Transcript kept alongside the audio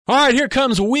All right, here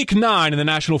comes Week 9 in the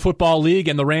National Football League,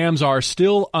 and the Rams are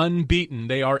still unbeaten.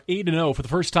 They are 8-0 for the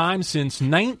first time since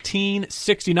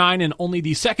 1969 and only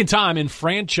the second time in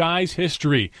franchise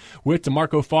history. With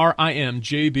DeMarco Farr, I am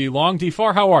JB Long. D.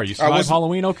 Farr, how are you? Survived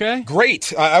Halloween okay?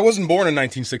 Great. I wasn't born in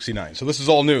 1969, so this is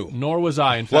all new. Nor was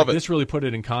I. In fact, this really put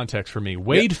it in context for me.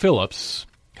 Wade Phillips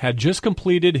had just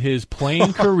completed his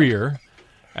playing career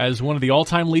as one of the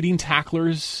all-time leading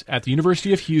tacklers at the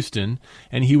University of Houston,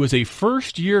 and he was a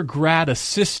first-year grad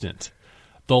assistant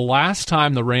the last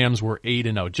time the Rams were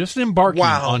 8-0, just embarking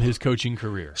on his coaching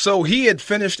career. So he had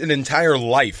finished an entire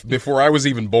life before I was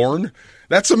even born?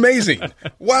 That's amazing.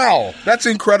 Wow, that's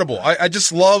incredible. I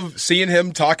just love seeing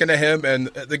him, talking to him, and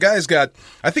the guy's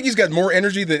I think he's got more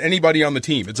energy than anybody on the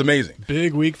team. It's amazing.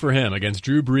 Big week for him against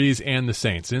Drew Brees and the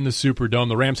Saints in the Superdome.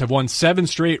 The Rams have won 7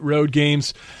 straight road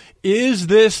games. Is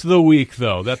this the week,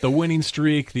 though, that the winning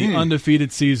streak, the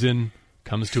undefeated season,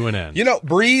 comes to an end? You know,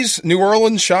 Breeze, New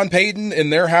Orleans, Sean Payton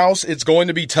in their house, it's going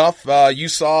to be tough. You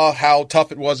saw how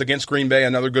tough it was against Green Bay,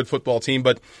 another good football team,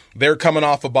 but they're coming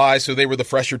off a bye, so they were the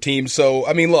fresher team. So,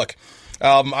 I mean, look,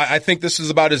 I think this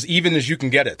is about as even as you can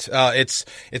get it.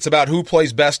 It's about who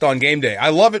plays best on game day. I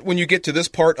love it when you get to this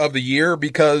part of the year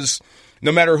because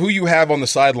no matter who you have on the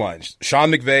sidelines,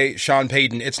 Sean McVay, Sean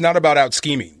Payton, it's not about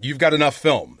out-scheming. You've got enough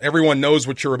film. Everyone knows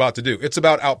what you're about to do. It's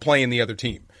about outplaying the other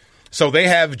team. So they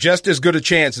have just as good a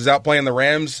chance as outplaying the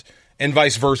Rams and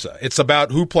vice versa. It's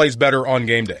about who plays better on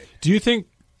game day. Do you think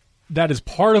that is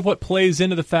part of what plays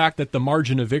into the fact that the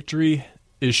margin of victory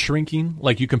is shrinking?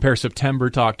 Like you compare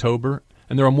September to October,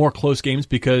 and there are more close games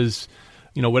because,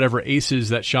 you know, whatever aces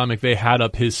that Sean McVay had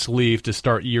up his sleeve to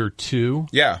start year 2.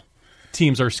 Yeah.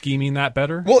 Teams are scheming that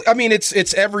better? Well, I mean,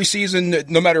 it's every season,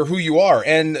 no matter who you are.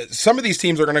 And some of these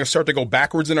teams are going to start to go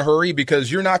backwards in a hurry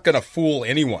because you're not going to fool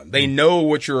anyone. They know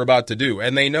what you're about to do,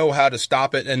 and they know how to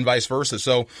stop it and vice versa.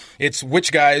 So it's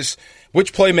which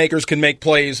playmakers can make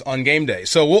plays on game day.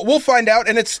 So we'll find out.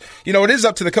 And it is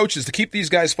up to the coaches to keep these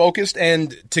guys focused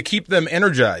and to keep them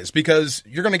energized because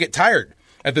you're going to get tired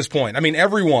at this point. I mean,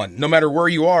 everyone, no matter where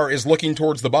you are, is looking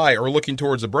towards the bye or looking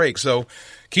towards a break. So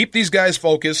keep these guys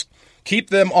focused.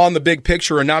 Keep them on the big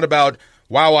picture and not about,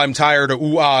 wow, I'm tired, or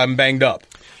ooh, I'm banged up.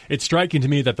 It's striking to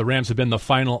me that the Rams have been the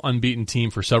final unbeaten team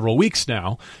for several weeks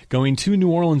now. Going to New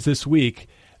Orleans this week,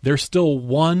 they're still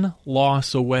one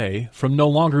loss away from no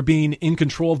longer being in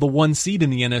control of the 1 seed in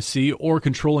the NFC or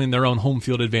controlling their own home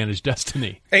field advantage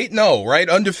destiny. 8-0, right?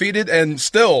 Undefeated, and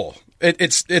still,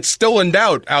 it's still in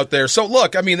doubt out there. So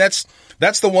look, I mean, that's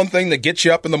the one thing that gets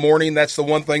you up in the morning. That's the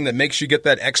one thing that makes you get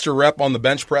that extra rep on the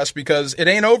bench press because it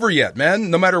ain't over yet, man.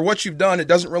 No matter what you've done, it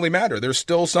doesn't really matter. There's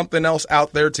still something else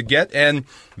out there to get, and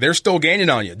they're still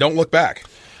gaining on you. Don't look back.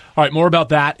 All right, more about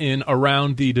that in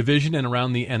Around the Division and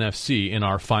Around the NFC in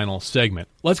our final segment.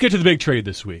 Let's get to the big trade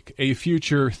this week. A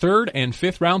future 3rd and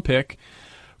 5th round pick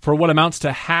for what amounts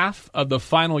to half of the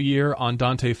final year on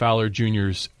Dante Fowler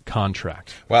Jr.'s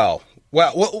contract. Wow.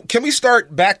 Well, can we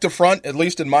start back to front, at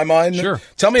least in my mind? Sure.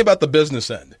 Tell me about the business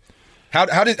end. How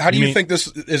do you think this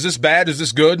is? This bad? Is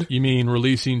this good? You mean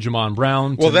releasing Jamon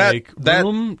Brown to make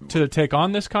room to take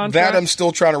on this contract? That I'm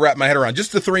still trying to wrap my head around.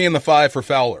 Just the 3 and the 5 for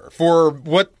Fowler for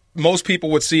what most people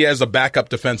would see as a backup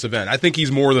defensive end. I think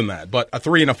he's more than that, but a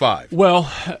 3 and a 5. Well,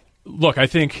 look, I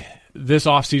think this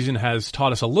offseason has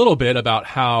taught us a little bit about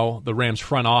how the Rams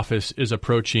front office is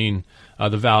approaching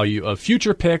the value of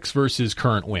future picks versus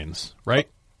current wins, right?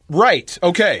 Right,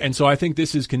 okay. And so I think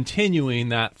this is continuing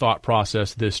that thought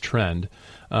process, this trend.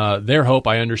 Their hope,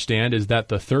 I understand, is that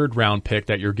the 3rd round pick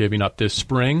that you're giving up this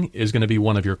spring is going to be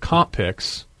one of your comp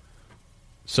picks.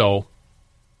 So,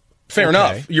 fair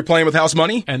enough. You're playing with house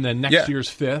money? And then next year's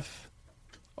 5th.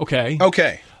 Okay.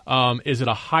 Is it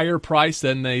a higher price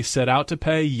than they set out to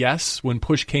pay? Yes. When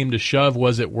push came to shove,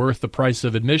 was it worth the price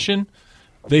of admission?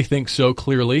 They think so,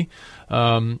 clearly.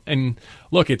 And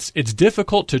look, it's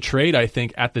difficult to trade, I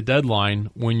think, at the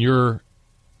deadline when you're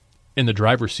in the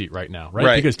driver's seat right now,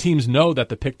 right? Because teams know that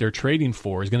the pick they're trading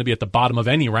for is going to be at the bottom of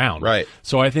any round. Right.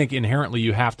 So I think inherently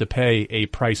you have to pay a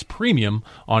price premium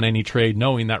on any trade,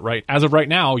 knowing that as of right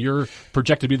now, you're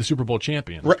projected to be the Super Bowl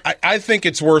champion. I think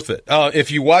it's worth it.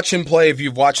 If you watch him play, if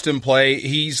you've watched him play,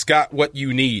 he's got what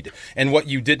you need and what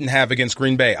you didn't have against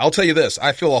Green Bay. I'll tell you this,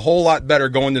 I feel a whole lot better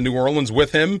going to New Orleans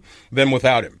with him than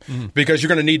without him because you're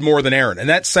going to need more than Aaron. And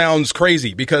that sounds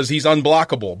crazy because he's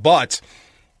unblockable, but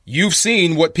you've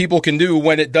seen what people can do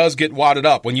when it does get wadded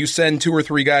up. When you send 2 or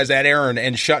 3 guys at Aaron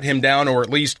and shut him down or at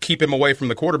least keep him away from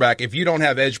the quarterback, if you don't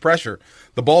have edge pressure,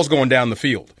 the ball's going down the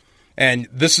field. And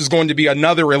this is going to be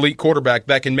another elite quarterback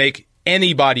that can make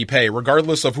anybody pay,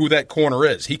 regardless of who that corner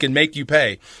is. He can make you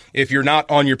pay if you're not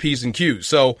on your P's and Q's.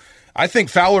 So I think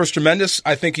Fowler is tremendous.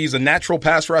 I think he's a natural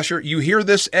pass rusher. You hear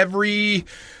this every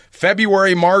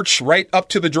February, March, right up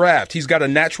to the draft. He's got a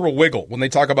natural wiggle when they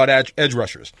talk about edge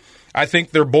rushers. I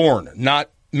think they're born, not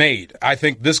made. I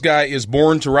think this guy is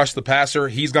born to rush the passer.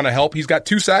 He's going to help. He's got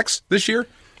 2 sacks this year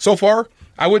so far.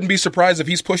 I wouldn't be surprised if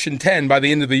he's pushing 10 by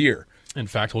the end of the year. In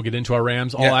fact, we'll get into our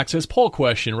Rams All-Access poll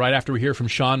question right after we hear from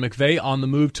Sean McVay on the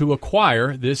move to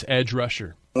acquire this edge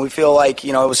rusher. We feel like,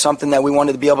 it was something that we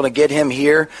wanted to be able to get him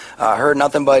here. Heard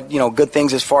nothing but, good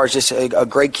things as far as just a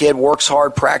great kid, works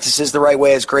hard, practices the right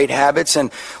way, has great habits,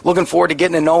 and looking forward to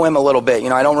getting to know him a little bit.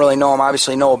 I don't really know him,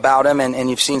 obviously know about him, and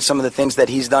you've seen some of the things that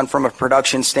he's done from a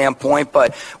production standpoint,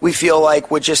 but we feel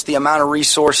like with just the amount of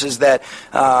resources that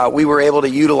we were able to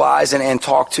utilize and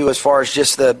talk to as far as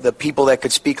just the people that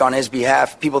could speak on his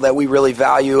behalf, people that we really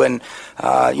value and,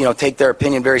 take their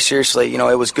opinion very seriously,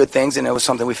 it was good things, and it was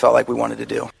something we felt like we wanted to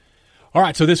do. All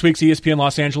right, so this week's ESPN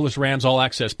Los Angeles Rams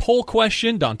All-Access poll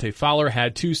question. Dante Fowler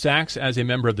had 2 sacks as a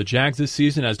member of the Jags this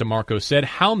season. As DeMarco said,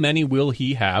 how many will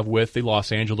he have with the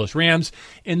Los Angeles Rams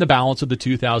in the balance of the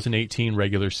 2018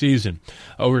 regular season?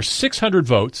 Over 600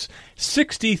 votes,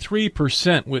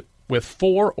 63% with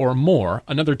 4 or more.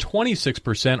 Another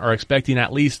 26% are expecting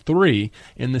at least 3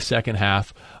 in the second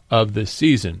half of the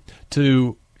season.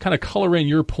 To kind of color in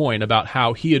your point about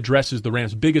how he addresses the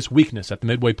Rams' biggest weakness at the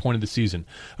midway point of the season.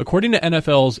 According to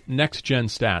NFL's Next Gen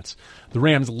Stats, the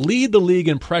Rams lead the league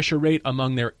in pressure rate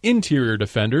among their interior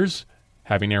defenders.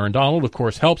 Having Aaron Donald, of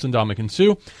course, helps in Ndamukong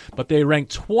Suh, but they rank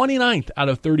 29th out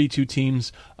of 32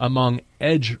 teams among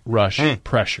edge rush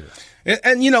pressure.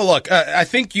 And, look, I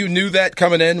think you knew that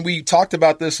coming in. We talked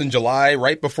about this in July,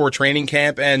 right before training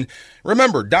camp. And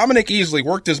remember, Dominic Easley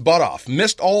worked his butt off,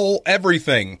 missed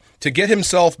everything to get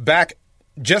himself back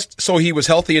just so he was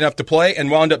healthy enough to play and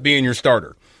wound up being your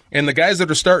starter. And the guys that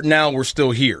are starting now were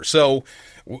still here. So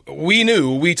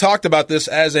we talked about this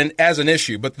as an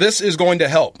issue, but this is going to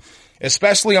help,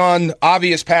 especially on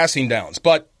obvious passing downs.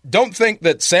 But don't think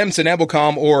that Samson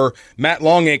Ebukam or Matt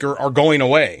Longacre are going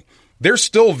away. They're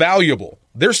still valuable.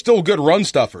 They're still good run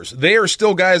stuffers. They are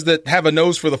still guys that have a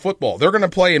nose for the football. They're going to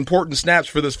play important snaps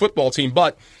for this football team.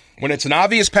 But when it's an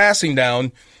obvious passing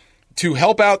down, to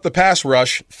help out the pass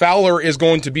rush, Fowler is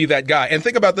going to be that guy. And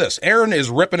think about this. Aaron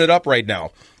is ripping it up right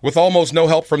now with almost no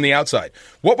help from the outside.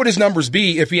 What would his numbers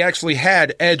be if he actually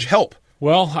had edge help?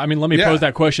 Well, let me pose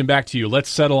that question back to you. Let's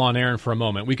settle on Aaron for a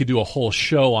moment. We could do a whole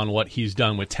show on what he's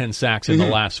done with 10 sacks in the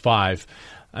last 5.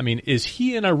 Is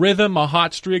he in a rhythm, a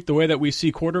hot streak, the way that we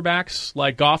see quarterbacks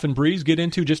like Goff and Breeze get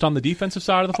into just on the defensive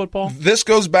side of the football? This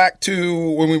goes back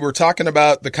to when we were talking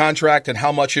about the contract and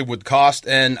how much it would cost,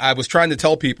 and I was trying to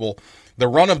tell people the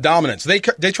run of dominance. They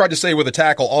tried to say with a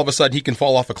tackle, all of a sudden he can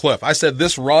fall off a cliff. I said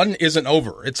this run isn't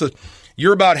over.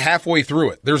 You're about halfway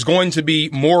through it. There's going to be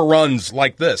more runs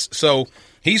like this. So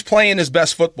he's playing his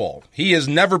best football. He has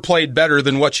never played better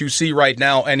than what you see right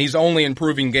now, and he's only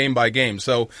improving game by game.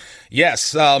 So,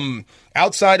 yes,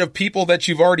 outside of people that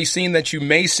you've already seen that you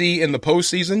may see in the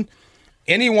postseason,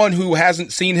 anyone who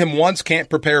hasn't seen him once can't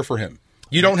prepare for him.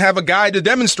 You don't have a guy to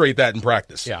demonstrate that in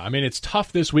practice. Yeah, it's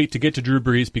tough this week to get to Drew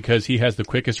Brees because he has the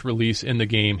quickest release in the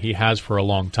game he has for a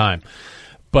long time.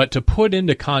 But to put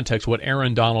into context what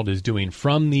Aaron Donald is doing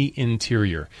from the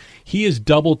interior, he is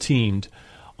double-teamed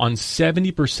on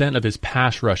 70% of his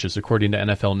pass rushes, according to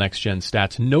NFL Next Gen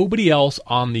Stats. Nobody else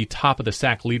on the top of the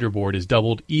sack leaderboard is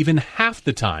doubled even half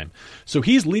the time. So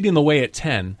he's leading the way at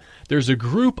 10. There's a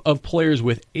group of players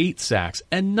with 8 sacks,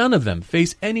 and none of them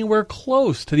face anywhere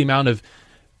close to the amount of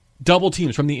double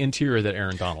teams from the interior that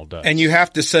Aaron Donald does. And you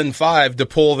have to send 5 to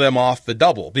pull them off the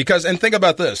double. And think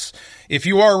about this. If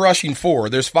you are rushing 4,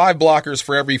 there's 5 blockers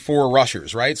for every 4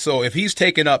 rushers, right? So if he's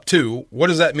taken up 2, what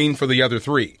does that mean for the other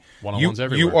 3? One-on-ones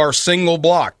everywhere. You are single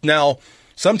blocked. Now,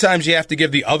 sometimes you have to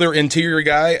give the other interior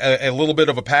guy a little bit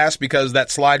of a pass because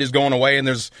that slide is going away, and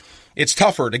it's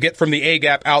tougher to get from the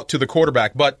A-gap out to the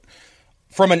quarterback. But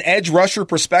from an edge rusher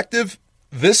perspective,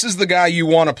 this is the guy you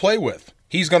want to play with.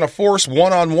 He's going to force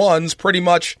one-on-ones pretty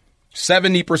much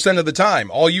 70% of the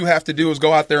time. All you have to do is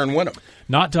go out there and win them.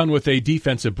 Not done with a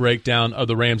defensive breakdown of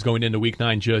the Rams going into Week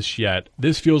 9 just yet.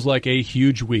 This feels like a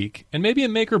huge week, and maybe a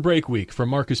make-or-break week for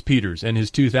Marcus Peters and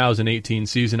his 2018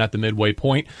 season at the midway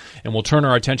point. And we'll turn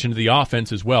our attention to the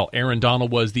offense as well. Aaron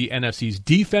Donald was the NFC's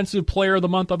Defensive Player of the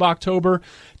month of October.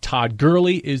 Todd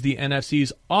Gurley is the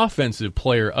NFC's Offensive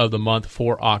Player of the month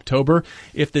for October.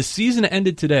 If the season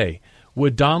ended today,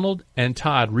 would Donald and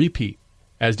Todd repeat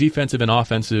as Defensive and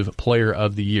Offensive Player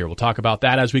of the Year. We'll talk about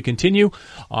that as we continue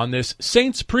on this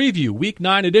Saints Preview Week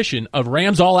 9 edition of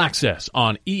Rams All Access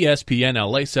on ESPN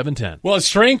LA 710. Well, it's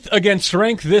strength against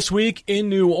strength this week in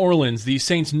New Orleans. The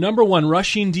Saints' #1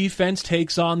 rushing defense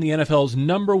takes on the NFL's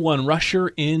 #1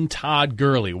 rusher in Todd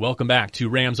Gurley. Welcome back to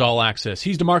Rams All Access.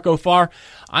 He's DeMarco Farr.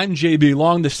 I'm JB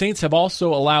Long. The Saints have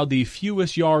also allowed the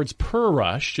fewest yards per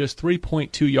rush, just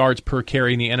 3.2 yards per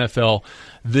carry in the NFL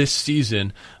this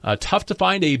season. Tough to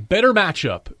find a better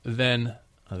matchup than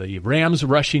the Rams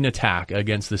rushing attack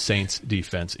against the Saints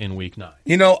defense in Week 9.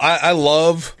 You know, I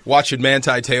love watching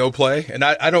Manti Te'o play, and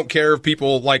I don't care if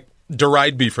people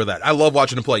deride me for that. I love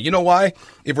watching him play. You know why?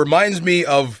 It reminds me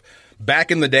of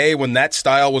back in the day when that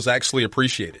style was actually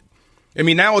appreciated. I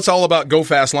mean, now it's all about go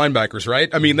fast linebackers, right?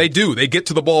 I mean, they do. They get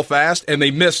to the ball fast, and they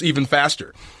miss even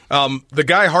faster. The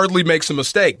guy hardly makes a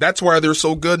mistake. That's why they're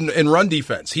so good in run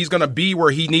defense. He's going to be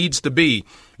where he needs to be.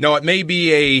 Now, it may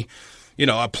be a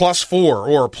 +4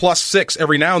 or a +6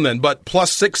 every now and then, but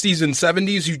 +60s and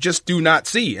 70s you just do not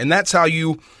see. And that's how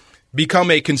you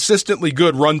become a consistently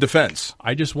good run defense.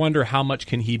 I just wonder how much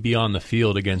can he be on the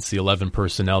field against the 11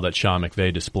 personnel that Sean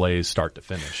McVay displays start to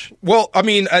finish. Well, I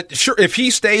mean, sure, if he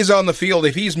stays on the field,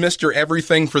 if he's Mr.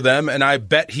 Everything for them, and I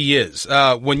bet he is,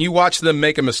 when you watch them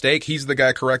make a mistake, he's the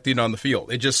guy correcting on the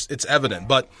field. It's evident.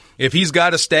 But if he's got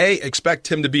to stay, expect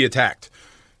him to be attacked.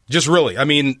 Just really. I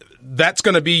mean, that's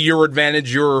going to be your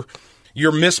advantage, your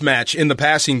mismatch in the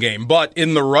passing game. But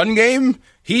in the run game,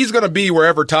 he's going to be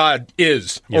wherever Todd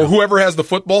is, or whoever has the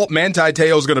football. Manti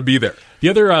Te'o is going to be there. The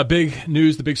other big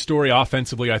news, the big story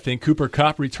offensively, I think, Cooper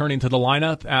Kupp returning to the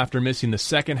lineup after missing the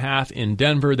second half in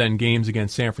Denver, then games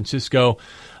against San Francisco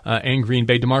and Green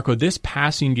Bay. DeMarco, this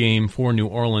passing game for New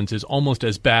Orleans is almost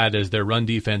as bad as their run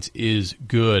defense is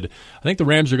good. I think the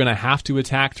Rams are going to have to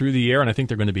attack through the air, and I think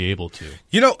they're going to be able to.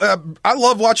 You know, I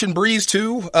love watching Breeze,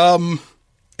 too.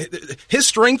 His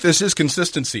strength is his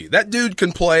consistency. That dude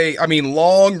can play,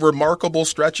 long, remarkable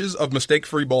stretches of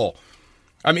mistake-free ball.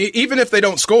 I mean, even if they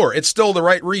don't score, it's still the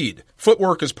right read.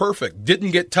 Footwork is perfect.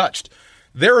 Didn't get touched.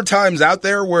 There are times out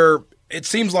there where it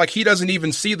seems like he doesn't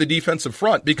even see the defensive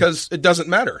front because it doesn't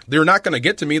matter. They're not going to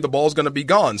get to me. The ball's going to be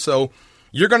gone. So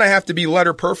you're going to have to be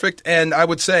letter perfect, and I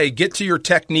would say get to your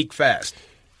technique fast.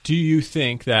 Do you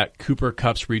think that Cooper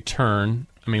Kupp's return,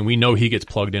 we know he gets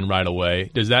plugged in right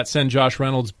away. Does that send Josh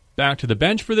Reynolds back to the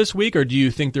bench for this week, or do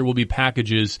you think there will be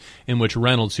packages in which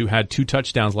Reynolds, who had 2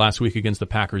 touchdowns last week against the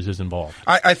Packers, is involved?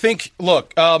 I think,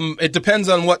 look, it depends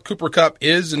on what Cooper Kupp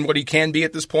is and what he can be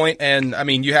at this point, and,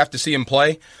 you have to see him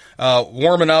play.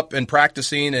 Warming up and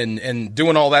practicing and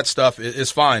doing all that stuff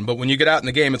is fine, but when you get out in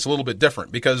the game, it's a little bit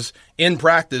different because in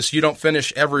practice, you don't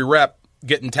finish every rep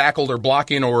getting tackled or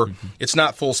blocking, or it's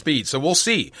not full speed. So we'll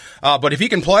see. But if he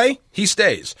can play, he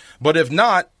stays. But if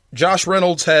not, Josh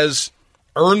Reynolds has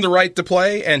earned the right to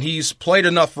play, and he's played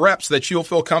enough reps that you'll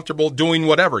feel comfortable doing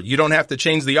whatever. You don't have to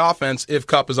change the offense if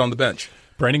Kupp is on the bench.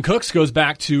 Brandon Cooks goes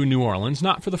back to New Orleans,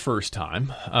 not for the first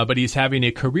time, but he's having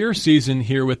a career season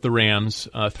here with the Rams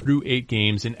through 8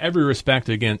 games in every respect,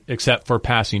 again, except for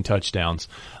passing touchdowns.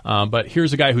 But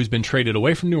here's a guy who's been traded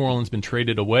away from New Orleans, been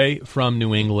traded away from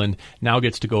New England, now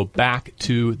gets to go back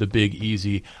to the Big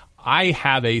Easy. I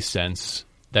have a sense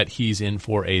that he's in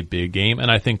for a big game,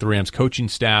 and I think the Rams coaching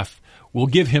staff will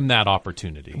give him that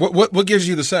opportunity. What gives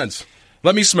you the sense?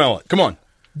 Let me smell it. Come on.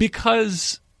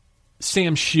 Because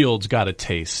Sam Shields got a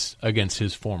taste against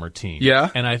his former team. Yeah.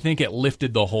 And I think it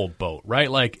lifted the whole boat,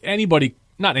 right? Like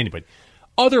not anybody,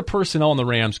 other personnel in the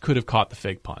Rams could have caught the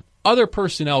fake punt. Other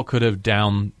personnel could have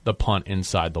downed the punt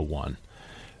inside the 1.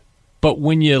 But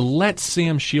when you let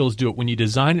Sam Shields do it, when you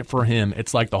design it for him,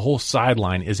 it's like the whole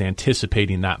sideline is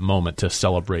anticipating that moment to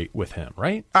celebrate with him,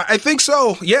 right? I think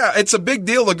so. Yeah, it's a big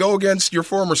deal to go against your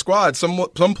former squad,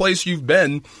 someplace you've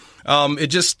been.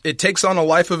 It takes on a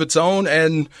life of its own,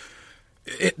 and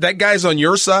that guy's on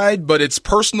your side, but it's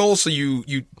personal, so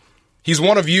he's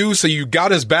one of you, so you got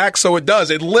his back, so it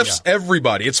does. It lifts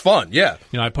everybody. It's fun, yeah.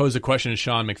 I posed a question to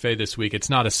Sean McVay this week. It's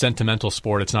not a sentimental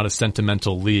sport. It's not a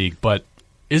sentimental league, but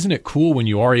isn't it cool when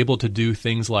you are able to do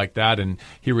things like that? And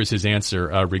here was his answer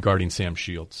regarding Sam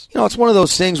Shields. It's one of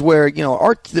those things where,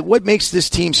 what makes this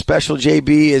team special, JB,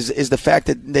 is the fact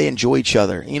that they enjoy each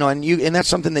other. And that's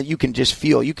something that you can just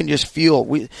feel. You can just feel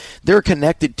they're a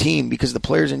connected team because the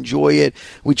players enjoy it.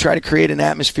 We try to create an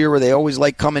atmosphere where they always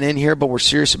like coming in here, but we're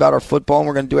serious about our football, and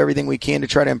we're going to do everything we can to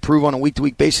try to improve on a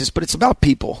week-to-week basis. But it's about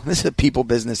people. This is a people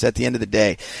business at the end of the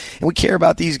day. And we care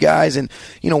about these guys. And,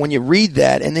 when you read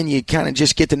that and then you kind of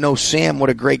just get to know Sam, what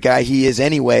a great guy he is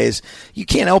anyways, you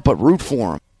can't help but root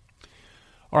for him.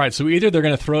 All right, so either they're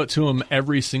going to throw it to him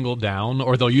every single down,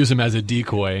 or they'll use him as a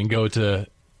decoy and go to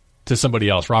somebody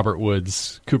else, Robert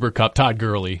Woods, Cooper Kupp, Todd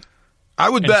Gurley. I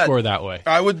would bet. Score that way.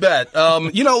 I would bet.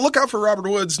 Look out for Robert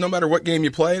Woods no matter what game you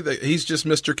play. He's just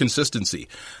Mr. Consistency.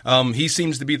 He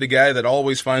seems to be the guy that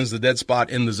always finds the dead spot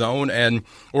in the zone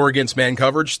or against man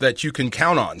coverage that you can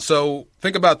count on. So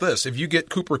think about this. If you get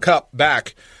Cooper Kupp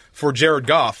back for Jared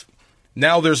Goff,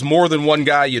 now there's more than one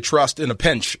guy you trust in a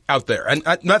pinch out there. And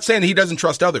I'm not saying he doesn't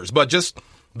trust others, but just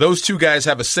those two guys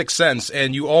have a sixth sense,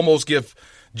 and you almost give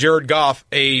Jared Goff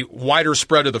a wider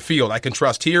spread of the field. I can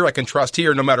trust here.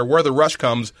 No matter where the rush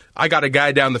comes, I got a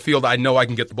guy down the field I know I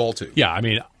can get the ball to. Yeah, I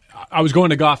mean, I was going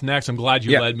to Goff next. I'm glad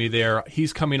you led me there.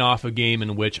 He's coming off a game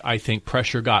in which I think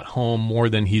pressure got home more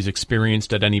than he's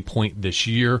experienced at any point this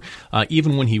year.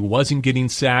 Even when he wasn't getting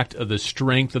sacked, the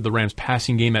strength of the Rams'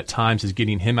 passing game at times is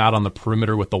getting him out on the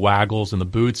perimeter with the waggles and the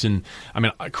boots. And, I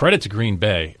mean, credit to Green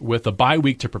Bay. With a bye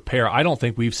week to prepare, I don't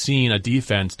think we've seen a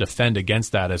defense defend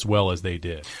against that as well as they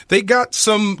did. They got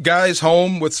some guys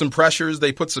home with some pressures.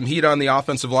 They put some heat on the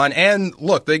offensive line. And,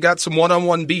 look, they got some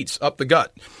one-on-one beats up the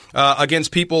gut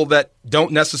against people that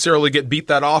don't necessarily get beat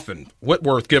that often.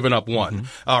 Whitworth giving up one.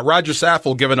 Roger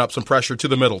Saffold giving up some pressure to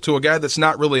the middle to a guy that's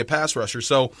not really a pass rusher.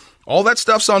 So all that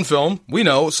stuff's on film. We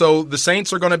know. So the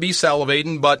Saints are going to be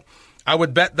salivating, but I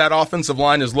would bet that offensive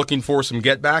line is looking for some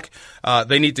get back.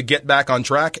 They need to get back on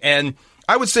track. And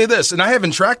I would say this, and I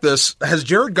haven't tracked this, has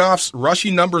Jared Goff's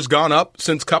rushing numbers gone up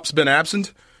since Kupp's been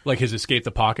absent? Like his escape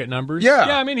the pocket numbers? Yeah.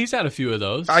 Yeah, I mean, he's had a few of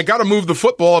those. I got to move the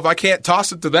football. If I can't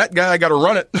toss it to that guy, I got to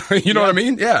run it. You know what I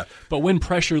mean? Yeah. But when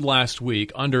pressured last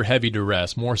week, under heavy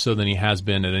duress, more so than he has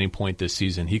been at any point this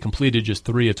season, he completed just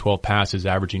 3 of 12 passes,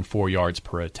 averaging 4 yards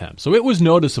per attempt. So it was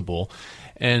noticeable.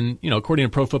 And, according to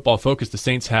Pro Football Focus, the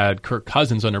Saints had Kirk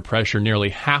Cousins under pressure nearly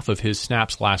half of his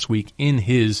snaps last week in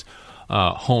his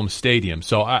home stadium.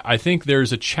 So I think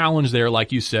there's a challenge there,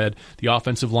 like you said. The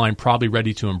offensive line probably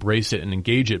ready to embrace it and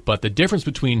engage it. But the difference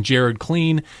between Jared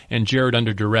clean and Jared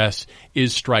under duress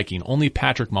is striking. Only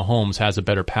Patrick Mahomes has a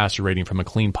better passer rating from a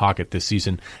clean pocket this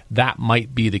season. That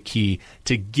might be the key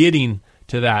to getting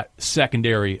to that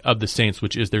secondary of the Saints,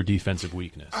 which is their defensive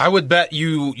weakness. I would bet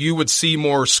you would see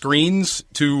more screens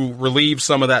to relieve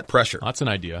some of that pressure. That's an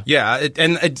idea. Yeah,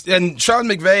 and Sean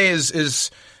McVay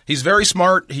is he's very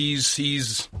smart. He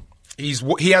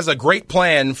has a great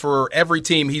plan for every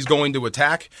team he's going to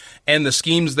attack and the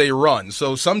schemes they run.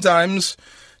 So sometimes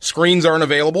screens aren't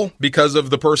available because of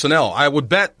the personnel. I would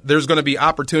bet there's going to be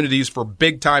opportunities for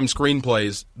big-time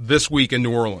screenplays this week in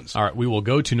New Orleans. All right, we will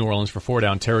go to New Orleans for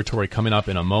 4-down territory coming up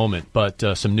in a moment, but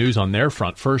some news on their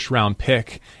front. First-round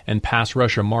pick and pass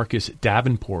rusher Marcus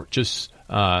Davenport just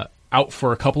out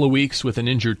for a couple of weeks with an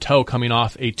injured toe coming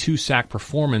off a 2-sack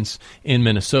performance in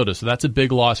Minnesota. So that's a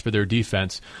big loss for their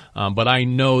defense. But I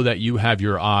know that you have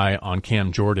your eye on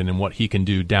Cam Jordan and what he can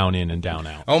do down in and down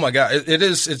out. Oh, my God.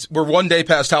 We're one day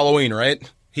past Halloween,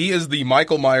 right? He is the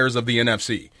Michael Myers of the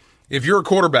NFC. If you're a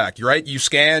quarterback, right, you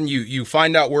scan, you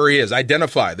find out where he is,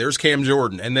 identify, there's Cam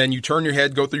Jordan, and then you turn your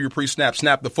head, go through your pre-snap,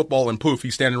 snap the football, and poof,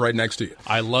 he's standing right next to you.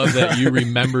 I love that you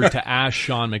remembered to ask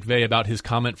Sean McVay about his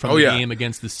comment from the game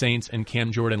against the Saints and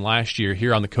Cam Jordan last year.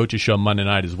 Here on the Coaches Show Monday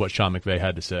night is what Sean McVay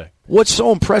had to say. What's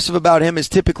so impressive about him is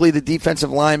typically the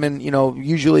defensive linemen,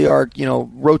 usually are,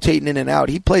 rotating in and out.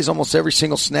 He plays almost every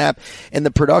single snap, and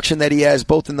the production that he has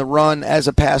both in the run as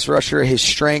a pass rusher, his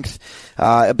strength,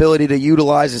 ability to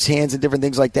utilize his hands and different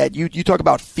things like that. You talk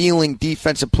about feeling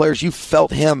defensive players. You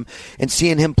felt him, and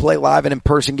seeing him play live and in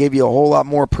person gave you a whole lot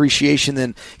more appreciation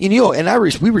than,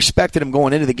 and we respected him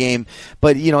going into the game,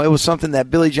 but, it was something that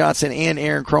Billy Johnson and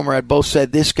Aaron Cromer had both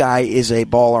said, this guy is a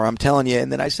baller, I'm telling you.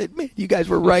 And then I said, man, you guys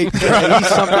were right. He's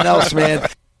something else, man.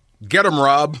 Get him,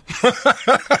 Rob.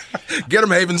 Get him,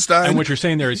 Havenstein. And what you're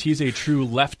saying there is he's a true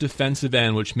left defensive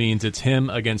end, which means it's him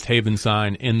against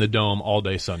Havenstein in the Dome all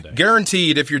day Sunday.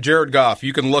 Guaranteed, if you're Jared Goff,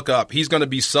 you can look up. He's going to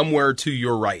be somewhere to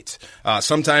your right.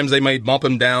 Sometimes they may bump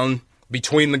him down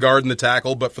between the guard and the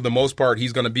tackle, but for the most part,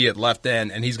 he's going to be at left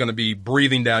end, and he's going to be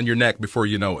breathing down your neck before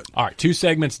you know it. All right, 2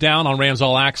 segments down on Rams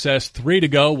All Access, 3 to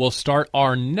go. We'll start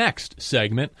our next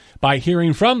segment by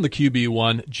hearing from the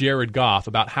QB1, Jared Goff,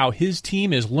 about how his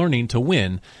team is learning to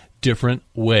win different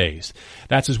ways.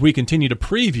 That's as we continue to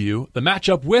preview the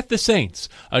matchup with the Saints,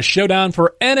 a showdown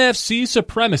for NFC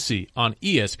supremacy on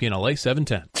ESPN LA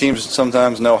 710. Teams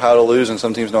sometimes know how to lose, and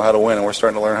some teams know how to win, and we're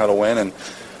starting to learn how to win, and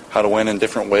how to win in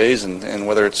different ways, and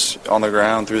whether it's on the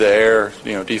ground, through the air,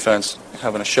 defense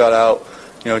having a shutout,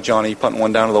 Johnny punting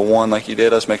one down to the 1 like he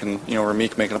did, us making,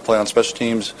 Ramik making a play on special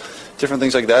teams, different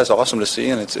things like that is awesome to see,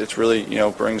 and it's really,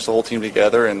 brings the whole team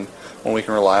together, and when we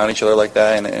can rely on each other like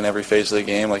that in every phase of the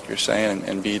game, like you're saying,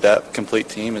 and be that complete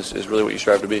team is really what you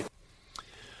strive to be.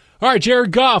 All right,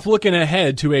 Jared Goff looking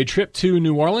ahead to a trip to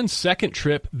New Orleans, second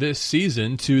trip this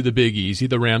season to the Big Easy.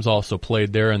 The Rams also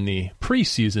played there in the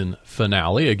preseason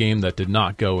finale, a game that did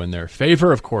not go in their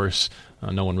favor. Of course,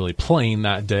 no one really playing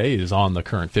that day is on the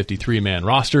current 53-man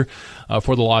roster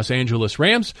for the Los Angeles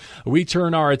Rams. We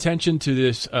turn our attention to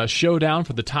this showdown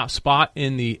for the top spot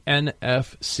in the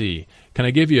NFC. Can I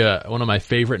give you one of my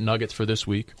favorite nuggets for this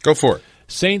week? Go for it.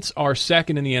 Saints are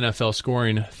second in the NFL,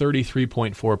 scoring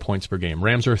 33.4 points per game.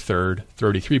 Rams are third,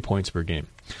 33 points per game.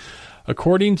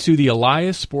 According to the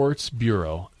Elias Sports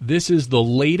Bureau, this is the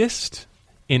latest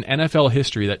in NFL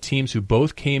history that teams who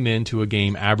both came into a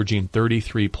game averaging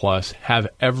 33-plus have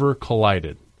ever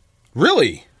collided.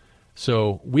 Really?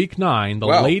 So, Week 9, the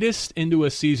latest into a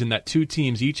season that two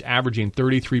teams each averaging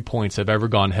 33 points have ever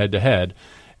gone head-to-head.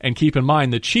 And keep in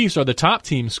mind, the Chiefs are the top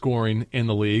team scoring in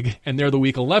the league, and they're the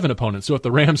Week 11 opponents. So if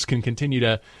the Rams can continue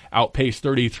to outpace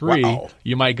 33,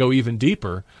 you might go even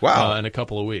deeper in a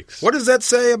couple of weeks. What does that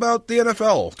say about the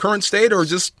NFL? Current state, or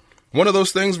just one of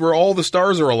those things where all the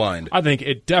stars are aligned? I think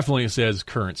it definitely says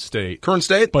current state. Current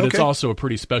state? But it's also a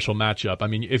pretty special matchup. I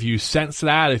mean, if you sense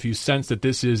that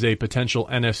this is a potential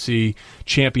NFC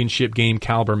championship game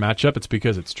caliber matchup, it's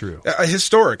because it's true.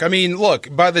 Historic. I mean,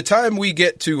 look, by the time we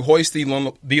get to hoist the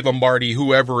Lombardi,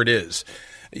 whoever it is,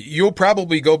 you'll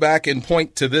probably go back and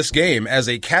point to this game as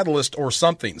a catalyst or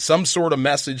something, some sort of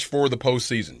message for the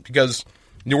postseason, because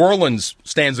New Orleans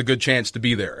stands a good chance to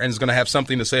be there and is going to have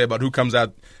something to say about who comes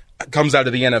out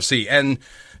of the NFC, and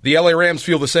the LA Rams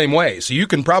feel the same way. So you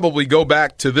can probably go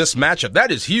back to this matchup.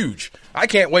 That is huge. I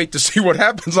can't wait to see what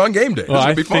happens on game day. This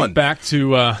will be fun. I think back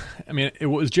to, it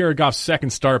was Jared Goff's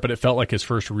second start, but it felt like his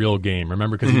first real game.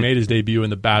 Remember, because he made his debut in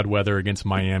the bad weather against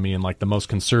Miami and like the most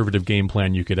conservative game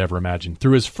plan you could ever imagine.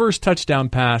 Through his first touchdown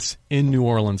pass in New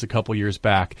Orleans a couple years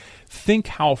back, think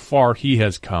how far he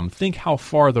has come. Think how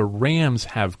far the Rams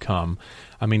have come.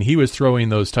 I mean, he was throwing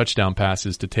those touchdown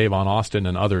passes to Tavon Austin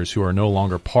and others who are no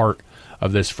longer part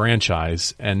of this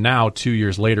franchise. And now, 2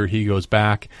 years later, he goes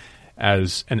back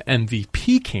as an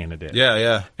MVP candidate.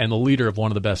 Yeah. And the leader of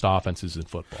one of the best offenses in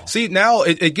football. See, now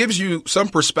it gives you some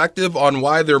perspective on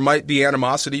why there might be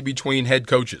animosity between head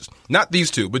coaches. Not these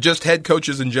two, but just head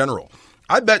coaches in general.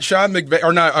 I bet Sean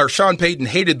Payton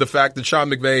hated the fact that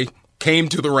Sean McVay came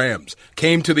to the Rams,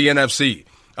 came to the NFC.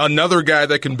 Another guy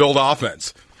that can build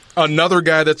offense. Another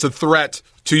guy that's a threat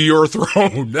to your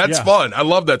throne. That's fun. I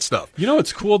love that stuff. You know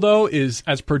what's cool, though, is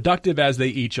as productive as they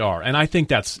each are, and I think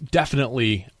that's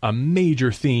definitely a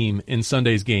major theme in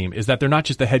Sunday's game, is that they're not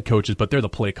just the head coaches, but they're the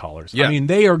play callers. Yeah. I mean,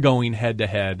 they are going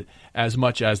head-to-head as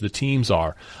much as the teams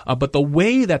are. But the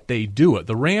way that they do it,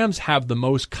 the Rams have the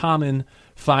most common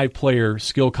five-player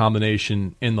skill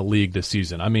combination in the league this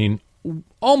season. I mean,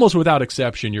 almost without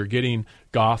exception, you're getting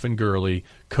Goff and Gurley,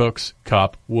 Cooks,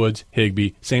 Kupp, Woods,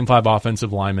 Higbee, same five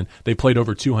offensive linemen. They played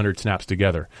over 200 snaps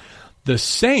together. The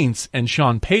Saints and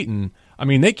Sean Payton, I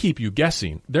mean, they keep you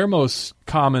guessing. Their most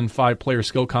common five-player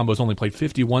skill combos only played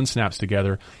 51 snaps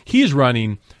together. He's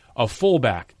running a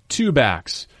fullback, two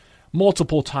backs,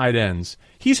 multiple tight ends.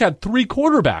 He's had three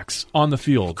quarterbacks on the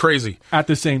field. Crazy. At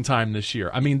the same time this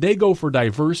year. I mean, they go for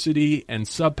diversity and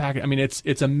sub-package. I mean,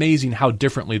 it's amazing how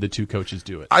differently the two coaches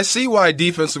do it. I see why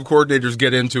defensive coordinators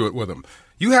get into it with them.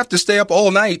 You have to stay up all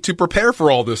night to prepare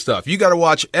for all this stuff. You got to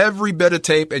watch every bit of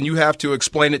tape, and you have to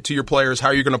explain it to your players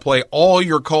how you're going to play all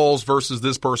your calls versus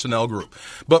this personnel group.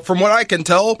 But from what I can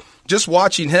tell, just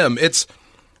watching him,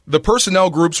 the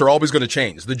personnel groups are always going to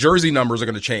change. The jersey numbers are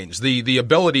going to change. The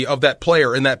ability of that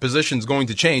player in that position is going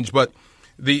to change, but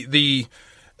the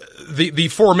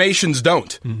formations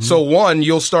don't. Mm-hmm. So one,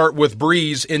 you'll start with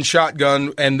Breeze in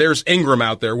shotgun, and there's Ingram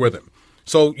out there with him.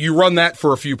 So you run that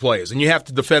for a few plays, and you have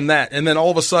to defend that. And then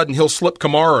all of a sudden, he'll slip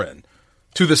Kamara in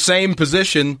to the same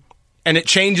position, and it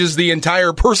changes the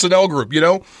entire personnel group,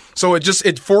 So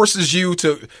it forces you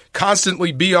to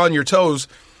constantly be on your toes.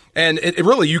 And it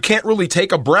really, you can't really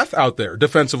take a breath out there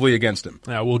defensively against him.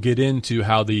 Now, we'll get into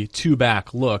how the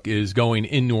two-back look is going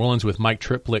in New Orleans with Mike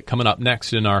Triplett coming up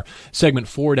next in our segment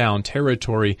 4 Down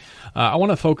Territory. I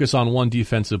want to focus on one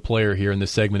defensive player here in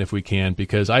this segment if we can,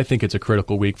 because I think it's a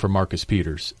critical week for Marcus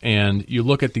Peters. And you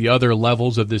look at the other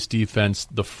levels of this defense,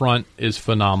 the front is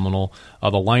phenomenal.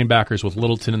 The linebackers with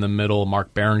Littleton in the middle,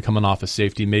 Mark Barron coming off a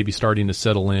safety, maybe starting to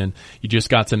settle in. You just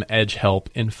got some edge help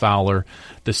in Fowler.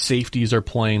 The safeties are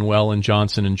playing well in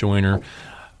Johnson and Joyner.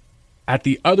 At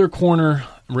the other corner,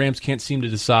 Rams can't seem to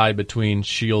decide between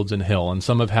Shields and Hill, and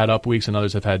some have had up weeks and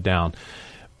others have had down.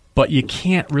 But you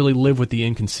can't really live with the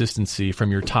inconsistency from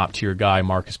your top-tier guy,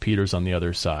 Marcus Peters, on the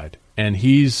other side. And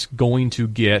he's going to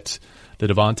get the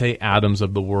Devontae Adams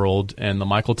of the world and the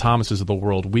Michael Thomases of the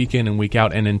world week in and week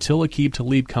out. And until Aqib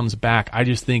Talib comes back, I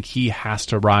just think he has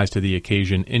to rise to the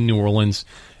occasion in New Orleans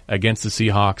against the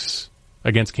Seahawks,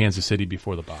 against Kansas City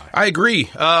before the bye. I agree.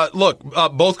 Look,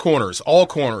 both corners, all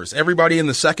corners, everybody in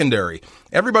the secondary,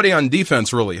 everybody on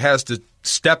defense really has to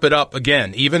step it up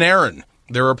again. Even Aaron.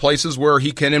 There are places where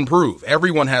he can improve.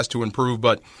 Everyone has to improve.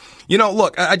 But,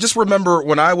 look, I just remember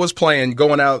when I was playing,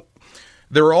 going out,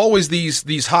 there were always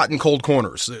these hot and cold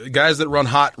corners. Guys that run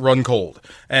hot, run cold.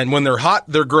 And when they're hot,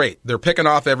 they're great. They're picking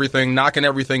off everything, knocking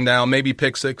everything down, maybe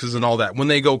pick sixes and all that. When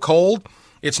they go cold,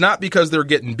 it's not because they're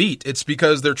getting beat. It's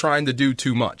because they're trying to do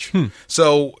too much.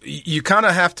 So you kind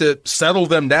of have to settle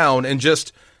them down and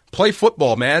just play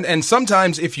football, man. And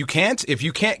sometimes if you can't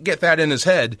get that in his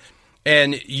head,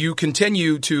 and you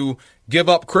continue to give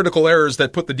up critical errors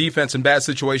that put the defense in bad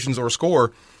situations or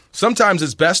score, sometimes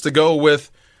it's best to go with,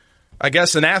 I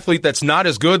guess, an athlete that's not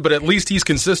as good, but at least he's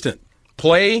consistent.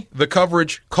 Play the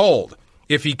coverage cold.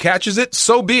 If he catches it,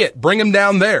 so be it. Bring him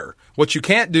down there. What you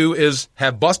can't do is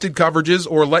have busted coverages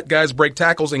or let guys break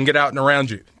tackles and get out and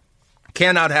around you.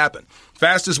 Cannot happen.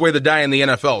 Fastest way to die in the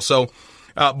NFL. So,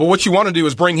 but what you want to do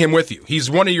is bring him with you. He's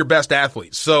one of your best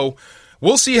athletes. So,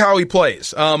 we'll see how he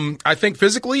plays. I think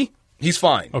physically, he's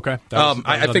fine. Okay.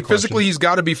 I think physically he's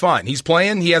got to be fine. He's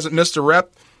playing. He hasn't missed a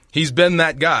rep. He's been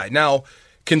that guy. Now,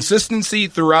 consistency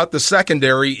throughout the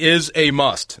secondary is a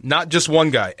must. Not just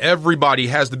one guy. Everybody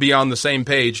has to be on the same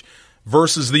page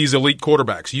versus these elite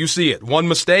quarterbacks. You see it. One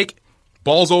mistake,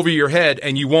 ball's over your head,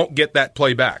 and you won't get that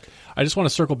play back. I just want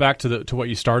to circle back to what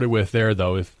you started with there,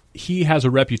 though. If he has a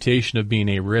reputation of being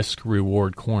a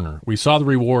risk-reward corner. We saw the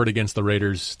reward against the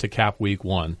Raiders to cap Week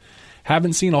 1.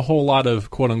 Haven't seen a whole lot of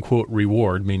quote-unquote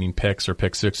reward, meaning picks or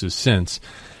pick sixes since.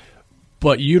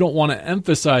 But you don't want to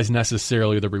emphasize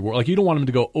necessarily the reward. Like, you don't want him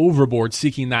to go overboard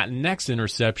seeking that next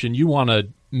interception. You want to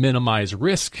minimize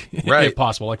risk, right, if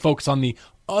possible. Like, focus on the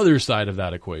other side of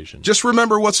that equation. Just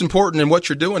remember what's important and what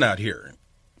you're doing out here.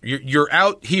 You're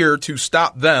out here to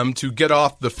stop them to get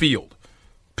off the field.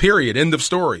 Period. End of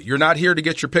story. You're not here to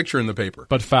get your picture in the paper.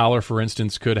 But Fowler, for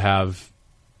instance, could have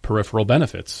peripheral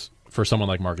benefits for someone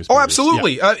like Marcus Peters. Oh,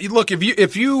 absolutely. Yeah. Look,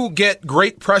 if you get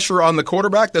great pressure on the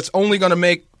quarterback, that's only going to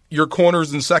make your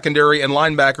corners and secondary and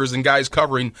linebackers and guys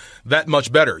covering that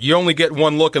much better. You only get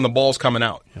one look and the ball's coming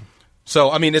out. Yeah.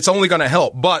 So, it's only going to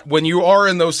help. But when you are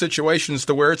in those situations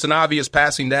to where it's an obvious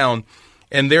passing down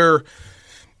and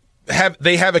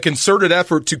they have a concerted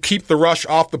effort to keep the rush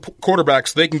off the quarterback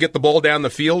so they can get the ball down the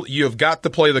field, you have got to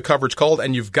play the coverage called,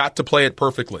 and you've got to play it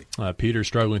perfectly. Peter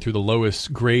struggling through the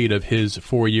lowest grade of his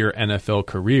 4-year NFL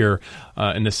career.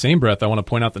 In the same breath, I want to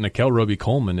point out that Nickel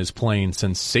Roby-Coleman is playing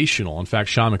sensational. In fact,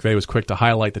 Sean McVay was quick to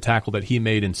highlight the tackle that he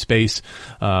made in space.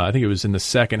 I think it was in the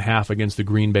second half against the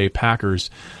Green Bay Packers.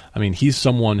 He's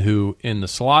someone who in the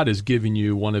slot is giving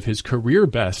you one of his career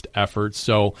best efforts.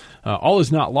 So all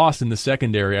is not lost in the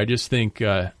secondary. I just think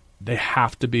they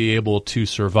have to be able to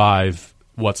survive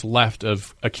what's left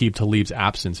of Aqib Talib's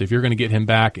absence. If you're going to get him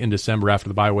back in December after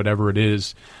the bye, whatever it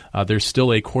is, there's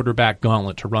still a quarterback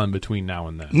gauntlet to run between now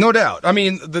and then. No doubt.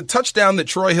 The touchdown that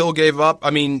Troy Hill gave up,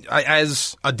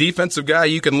 as a defensive guy,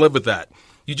 you can live with that.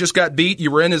 You just got beat.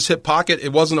 You were in his hip pocket.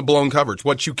 It wasn't a blown coverage.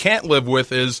 What you can't live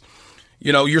with is,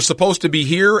 you're supposed to be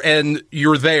here and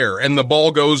you're there and the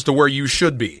ball goes to where you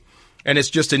should be. And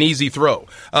it's just an easy throw.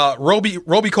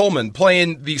 Roby-Coleman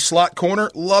playing the slot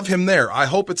corner, love him there. I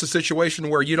hope it's a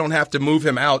situation where you don't have to move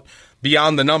him out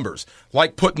beyond the numbers,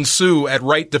 like putting Sue at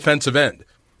right defensive end.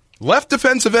 Left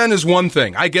defensive end is one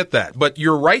thing. I get that. But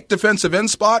your right defensive end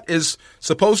spot is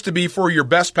supposed to be for your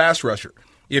best pass rusher.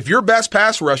 If your best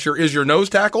pass rusher is your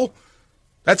nose tackle,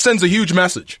 that sends a huge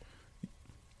message.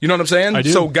 You know what I'm saying? I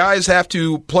do. So guys have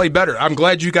to play better. I'm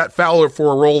glad you got Fowler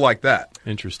for a role like that.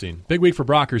 Interesting. Big week for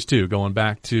Brockers, too, going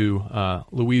back to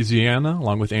Louisiana,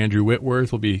 along with Andrew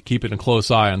Whitworth. We'll be keeping a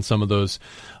close eye on some of those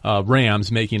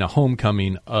Rams making a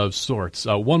homecoming of sorts.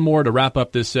 One more to wrap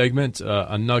up this segment,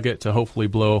 a nugget to hopefully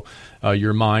blow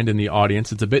your mind and the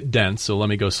audience. It's a bit dense, so let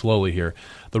me go slowly here.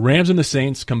 The Rams and the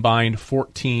Saints combined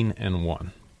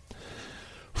 14-1.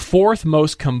 Fourth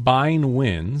most combined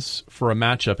wins for a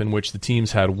matchup in which the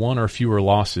teams had one or fewer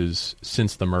losses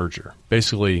since the merger.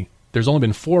 Basically, there's only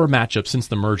been 4 matchups since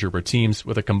the merger where teams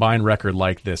with a combined record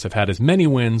like this have had as many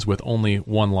wins with only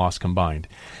 1 loss combined.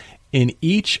 In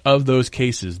each of those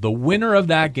cases, the winner of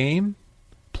that game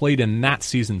played in that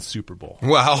season's Super Bowl.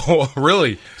 Wow,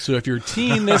 really? So if you're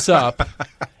teeing this up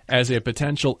as a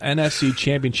potential NFC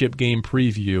Championship game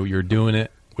preview, you're doing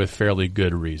it with fairly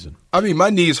good reason. I mean, my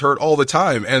knees hurt all the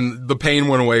time, and the pain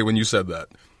went away when you said that.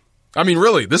 I mean,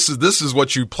 really, this is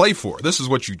what you play for. This is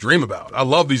what you dream about. I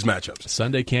love these matchups.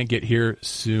 Sunday can't get here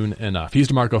soon enough. He's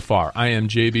DeMarco Farr. I am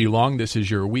JB Long. This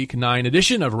is your Week 9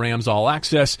 edition of Rams All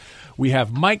Access. We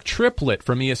have Mike Triplett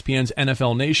from ESPN's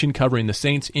NFL Nation covering the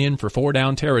Saints in for 4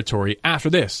 Down Territory after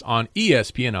this on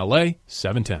ESPN LA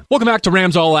 710. Welcome back to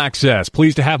Rams All Access.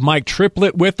 Pleased to have Mike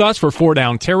Triplett with us for 4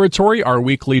 Down Territory, our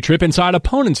weekly trip inside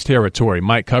opponents' territory.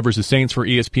 Mike covers the Saints for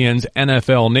ESPN's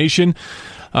NFL Nation.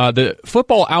 The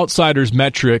Football Outsiders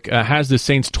metric has the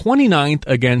Saints 29th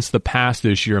against the pass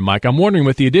this year, Mike. I'm wondering,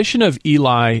 with the addition of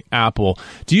Eli Apple,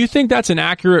 do you think that's an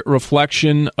accurate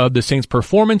reflection of the Saints'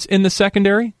 performance in the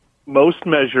secondary? Most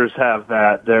measures have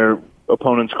that. Their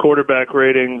opponent's quarterback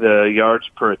rating, the yards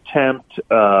per attempt,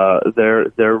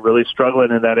 they're really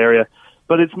struggling in that area.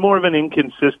 But it's more of an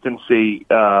inconsistency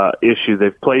issue.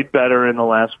 They've played better in the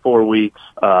last 4 weeks.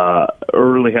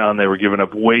 Early on, they were giving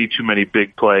up way too many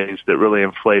big plays that really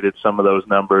inflated some of those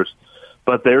numbers.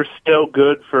 But they're still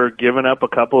good for giving up a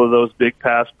couple of those big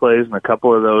pass plays and a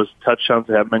couple of those touchdowns.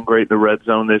 They haven't been great in the red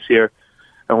zone this year.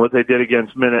 And what they did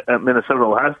against Minnesota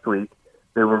last week,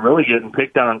 they were really getting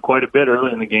picked on quite a bit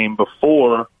early in the game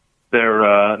before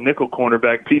their nickel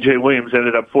cornerback, P.J. Williams,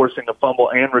 ended up forcing a fumble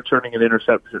and returning an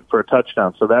interception for a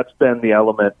touchdown. So that's been the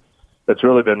element that's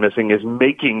really been missing, is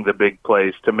making the big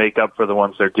plays to make up for the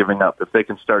ones they're giving up. If they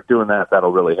can start doing that,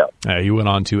 that'll really help. He went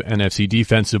on to NFC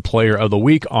Defensive Player of the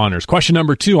Week honors. Question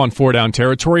number 2 on 4 Down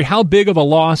Territory. How big of a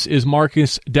loss is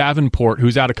Marcus Davenport,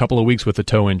 who's out a couple of weeks with a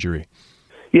toe injury?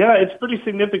 Yeah, it's pretty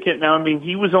significant now. I mean,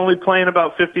 he was only playing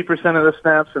about 50% of the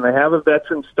snaps, and they have a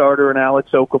veteran starter in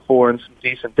Alex Okafor and some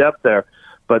decent depth there.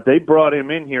 But they brought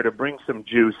him in here to bring some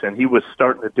juice, and he was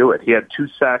starting to do it. He had 2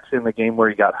 sacks in the game where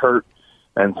he got hurt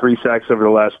and 3 sacks over the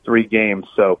last 3 games.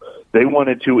 So they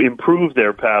wanted to improve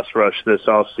their pass rush this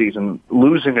offseason.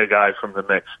 Losing a guy from the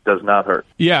mix does not hurt.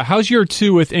 Yeah, how's your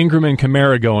 2 with Ingram and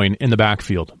Kamara going in the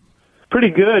backfield? Pretty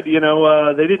good. You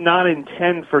know, they did not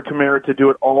intend for Kamara to do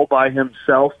it all by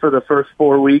himself for the first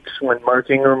 4 weeks when Mark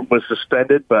Ingram was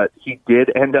suspended, but he did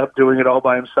end up doing it all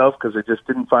by himself because they just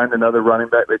didn't find another running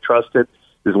back they trusted.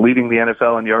 He was leading the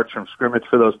NFL in yards from scrimmage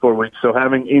for those 4 weeks. So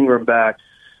having Ingram back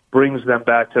brings them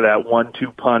back to that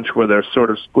 1-2 punch where they're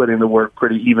sort of splitting the work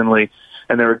pretty evenly.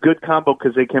 And they're a good combo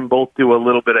because they can both do a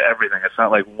little bit of everything. It's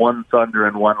not like one thunder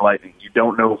and one lightning. You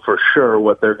don't know for sure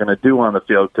what they're going to do on the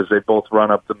field because they both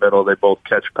run up the middle, they both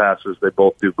catch passes, they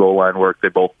both do goal line work, they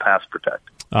both pass protect.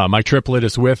 Mike Triplett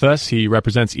is with us. He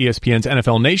represents ESPN's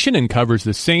NFL Nation and covers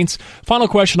the Saints. Final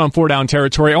question on 4 Down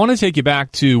Territory. I want to take you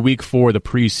back to Week 4, the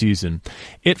preseason.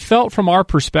 It felt from our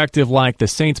perspective like the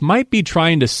Saints might be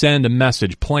trying to send a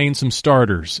message, playing some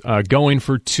starters, going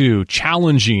for 2,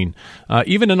 challenging,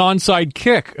 even an onside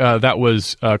kick that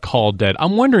was called dead.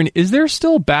 I'm wondering, is there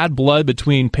still bad blood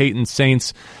between Peyton's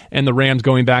Saints and the Rams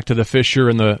going back to the Fisher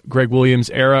and the Greg Williams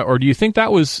era, or do you think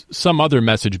that was some other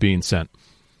message being sent?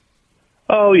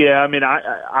 Oh, yeah. I mean,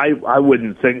 I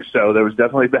wouldn't think so. There was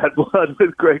definitely bad blood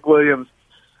with Greg Williams,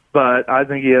 but I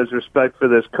think he has respect for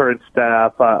this current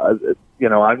staff. You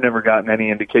know, I've never gotten any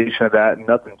indication of that, and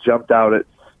nothing jumped out at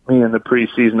me in the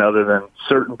preseason other than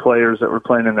certain players that were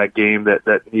playing in that game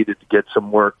that needed to get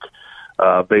some work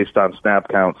based on snap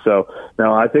count. So,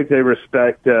 no, I think they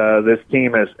respect this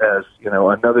team as you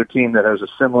know, another team that has a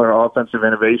similar offensive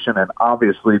innovation and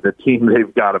obviously the team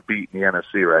they've got to beat in the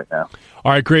NFC right now.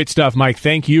 All right, great stuff, Mike.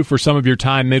 Thank you for some of your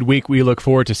time midweek. We look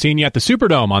forward to seeing you at the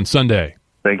Superdome on Sunday.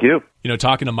 Thank you. You know,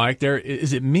 talking to Mike there,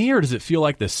 is it me or does it feel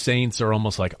like the Saints are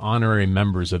almost like honorary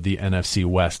members of the NFC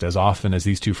West as often as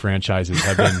these two franchises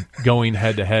have been going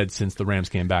head-to-head since the Rams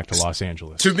came back to Los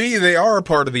Angeles? To me, they are a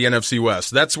part of the NFC West.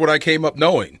 That's what I came up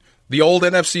knowing. The old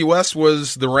NFC West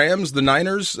was the Rams, the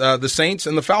Niners, the Saints,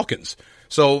 and the Falcons.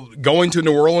 So going to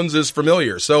New Orleans is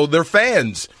familiar. So their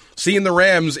fans, seeing the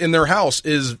Rams in their house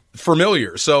is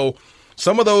familiar. So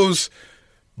some of those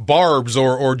barbs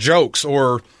or jokes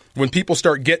or when people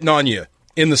start getting on you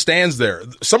in the stands there,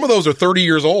 some of those are 30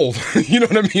 years old. You know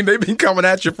what I mean? They've been coming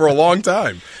at you for a long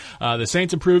time. The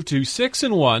Saints improved to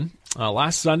 6-1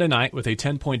 last Sunday night with a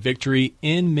 10-point victory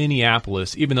in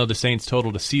Minneapolis, even though the Saints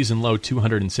totaled a season-low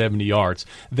 270 yards.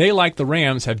 They, like the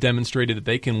Rams, have demonstrated that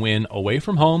they can win away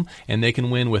from home and they can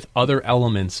win with other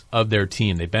elements of their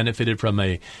team. They benefited from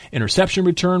a interception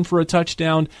return for a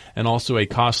touchdown and also a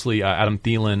costly Adam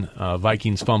Thielen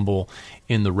Vikings fumble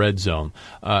in the red zone.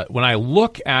 When I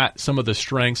look at some of the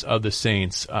strengths of the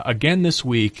Saints, again this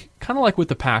week, kind of like with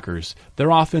the Packers, their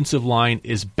offensive line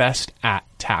is best at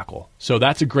tackle. So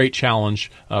that's a great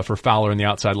challenge for Fowler and the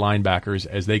outside linebackers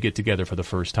as they get together for the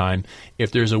first time.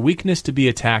 If there's a weakness to be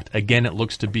attacked, again, it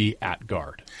looks to be at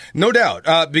guard. No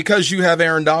doubt, because you have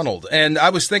Aaron Donald. And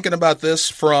I was thinking about this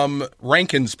from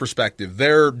Rankin's perspective,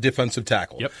 their defensive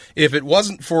tackle. Yep. If it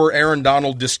wasn't for Aaron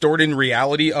Donald distorting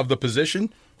reality of the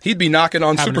position, he'd be knocking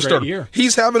on superstar.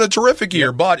 He's having a terrific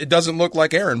year, but it doesn't look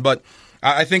like Aaron. But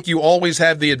I think you always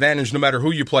have the advantage no matter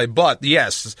who you play. But,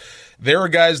 yes, there are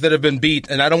guys that have been beat,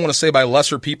 and I don't want to say by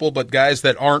lesser people, but guys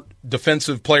that aren't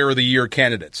Defensive Player of the Year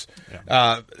candidates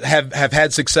have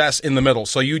had success in the middle.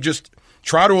 So you just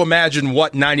try to imagine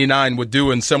what 99 would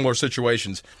do in similar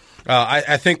situations.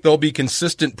 I think there'll be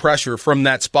consistent pressure from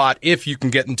that spot if you can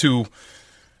get into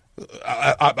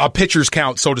a pitcher's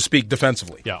count, so to speak,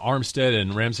 defensively. Yeah, Armstead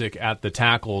and Ramczyk at the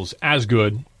tackles as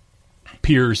good.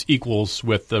 Peers equals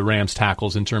with the Rams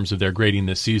tackles in terms of their grading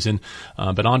this season.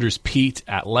 But Andres Pete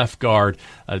at left guard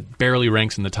barely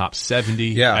ranks in the top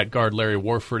 70. At guard, Larry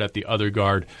Warford at the other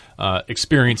guard.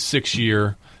 Experienced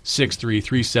 6-year, 6'3",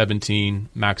 317.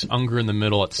 Max Unger in the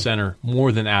middle at center,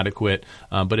 more than adequate.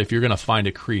 But if you're going to find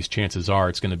a crease, chances are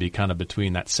it's going to be kind of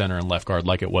between that center and left guard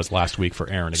like it was last week for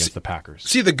Aaron against the Packers.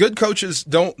 See, the good coaches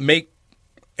don't make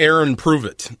Aaron prove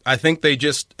it. I think they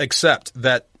just accept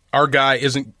that our guy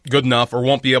isn't good enough or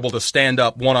won't be able to stand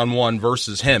up one-on-one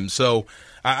versus him. So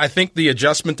I think the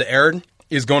adjustment to Aaron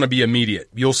is going to be immediate.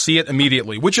 You'll see it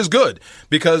immediately, which is good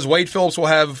because Wade Phillips will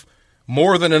have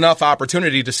more than enough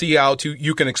opportunity to see how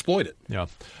you can exploit it. Yeah.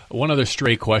 One other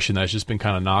stray question that's just been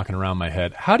kind of knocking around my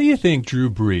head. How do you think Drew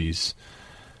Brees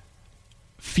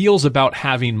feels about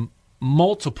having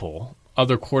multiple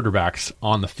other quarterbacks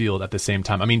on the field at the same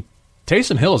time? I mean,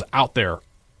 Taysom Hill is out there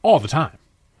all the time.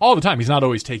 All the time. He's not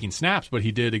always taking snaps, but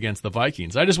he did against the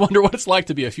Vikings. I just wonder what it's like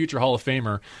to be a future Hall of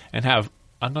Famer and have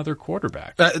another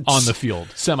quarterback on the field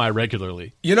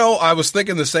semi-regularly. You know, I was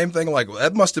thinking the same thing. Like,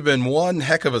 that must have been one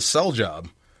heck of a sell job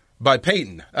by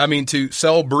Peyton. I mean, to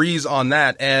sell Brees on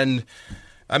that. And,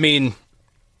 I mean,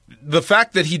 the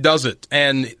fact that he does it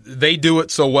and they do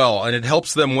it so well and it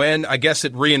helps them win, I guess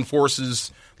it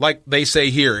reinforces, like they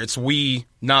say here, it's we,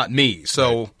 not me.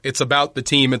 So It's about the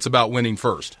team. It's about winning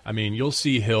first. I mean, you'll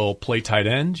see Hill play tight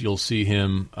end. You'll see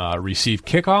him receive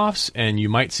kickoffs, and you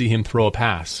might see him throw a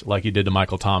pass like he did to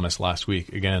Michael Thomas last week,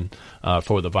 again,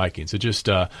 for the Vikings. So just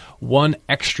one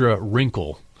extra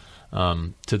wrinkle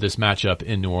to this matchup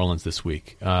in New Orleans this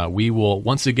week. We will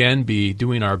once again be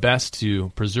doing our best to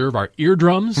preserve our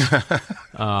eardrums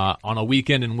on a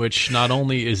weekend in which not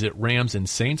only is it Rams and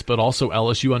Saints, but also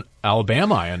LSU and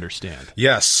Alabama, I understand.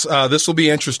 Yes, this will be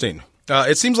interesting.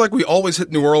 It seems like we always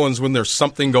hit New Orleans when there's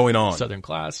something going on. Southern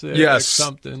Classic, yes,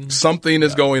 something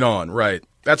is going on, right.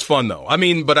 That's fun, though. I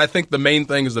mean, but I think the main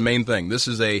thing is the main thing. This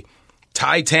is a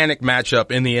titanic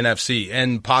matchup in the NFC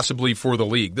and possibly for the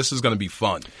league. This is going to be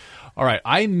fun. All right,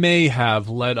 I may have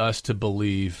led us to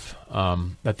believe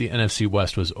that the NFC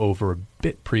West was over a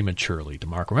bit prematurely,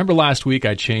 DeMarco. Remember last week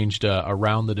I changed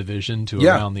around the division to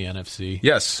around the NFC?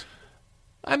 Yes.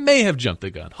 I may have jumped the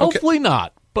gun. Hopefully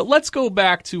not. But let's go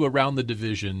back to around the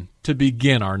division to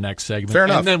begin our next segment. Fair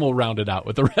enough. And then we'll round it out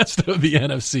with the rest of the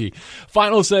NFC.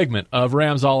 Final segment of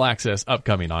Rams All Access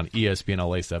upcoming on ESPN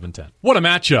LA 710. What a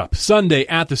matchup. Sunday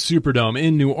at the Superdome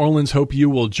in New Orleans. Hope you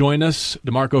will join us.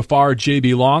 DeMarco Farr,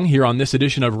 JB Long here on this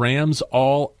edition of Rams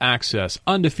All Access.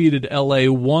 Undefeated LA,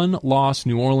 one loss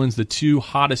New Orleans, the two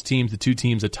hottest teams, the two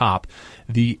teams atop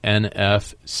the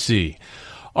NFC.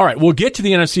 All right, we'll get to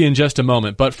the NFC in just a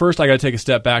moment, but first I got to take a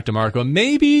step back, DeMarco.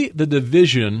 Maybe the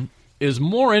division is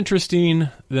more interesting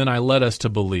than I led us to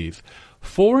believe.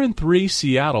 4-3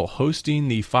 Seattle hosting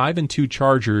the 5-2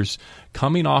 Chargers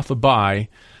coming off a bye.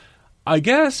 I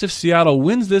guess if Seattle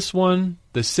wins this one,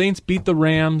 the Saints beat the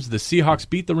Rams, the Seahawks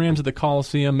beat the Rams at the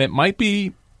Coliseum, it might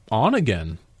be on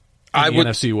again in the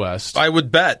NFC West. I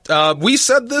would bet. We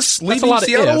said this leaving That's a lot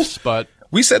Seattle. Of ifs, but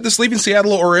we said this leaving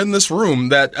Seattle or in this room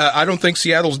that I don't think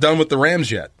Seattle's done with the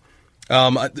Rams yet.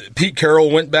 Pete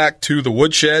Carroll went back to the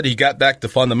woodshed. He got back to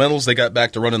fundamentals. They got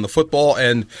back to running the football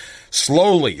and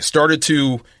slowly started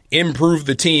to improve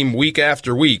the team week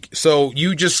after week. So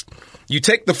you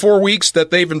take the 4 weeks that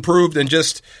they've improved and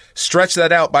just stretch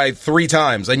that out by 3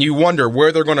 times, and you wonder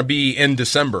where they're going to be in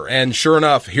December. And sure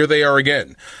enough, here they are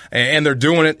again. And they're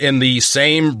doing it in the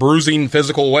same bruising,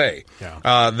 physical way.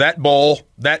 Yeah.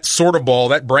 That sort of ball,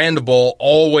 that brand of ball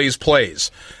always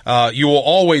plays. You will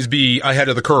always be ahead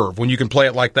of the curve when you can play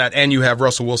it like that, and you have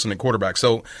Russell Wilson at quarterback.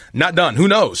 So not done. Who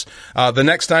knows? The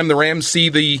next time the Rams see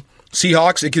the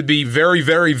Seahawks, it could be very,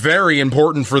 very, very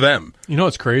important for them. You know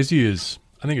what's crazy is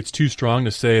I think it's too strong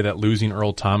to say that losing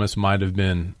Earl Thomas might have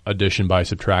been addition by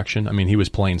subtraction. I mean, he was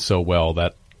playing so well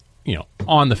that,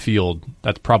 on the field,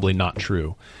 that's probably not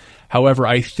true. However,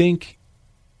 I think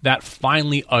that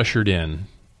finally ushered in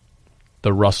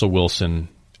the Russell Wilson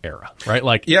era, right?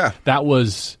 That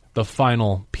was the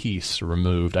final piece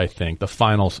removed, I think, the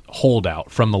final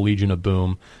holdout from the Legion of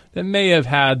Boom that may have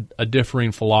had a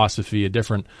differing philosophy, a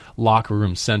different locker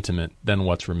room sentiment than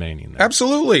what's remaining there.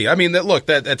 Absolutely. I mean,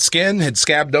 that skin had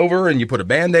scabbed over and you put a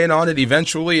Band-Aid on it.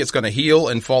 Eventually, it's going to heal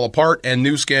and fall apart and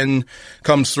new skin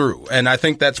comes through. And I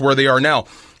think that's where they are now.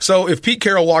 So if Pete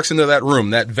Carroll walks into that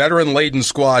room, that veteran-laden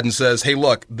squad, and says, hey,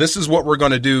 look, this is what we're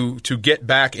going to do to get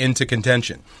back into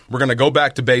contention. We're going to go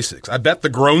back to basics. I bet the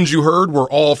groans you heard were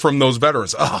all from those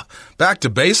veterans. Back to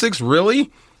basics?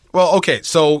 Really? Well, okay,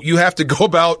 so you have to go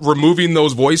about removing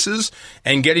those voices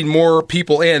and getting more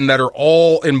people in that are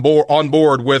all on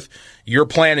board with your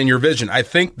plan and your vision. I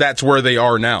think that's where they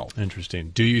are now.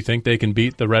 Interesting. Do you think they can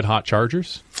beat the Red Hot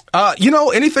Chargers?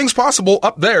 Anything's possible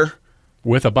up there.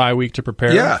 With a bye week to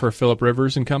prepare for Phillip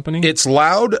Rivers and company? It's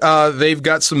loud. They've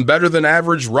got some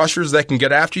better-than-average rushers that can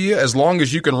get after you as long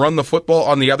as you can run the football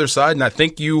on the other side, and I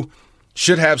think you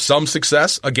should have some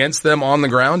success against them on the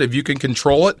ground if you can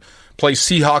control it. Play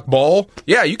Seahawk ball.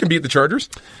 Yeah, you can beat the Chargers.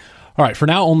 All right, for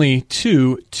now, only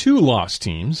two loss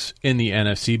teams in the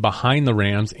NFC behind the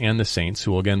Rams and the Saints,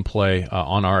 who will again play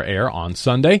on our air on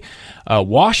Sunday.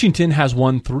 Washington has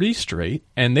won 3 straight,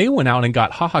 and they went out and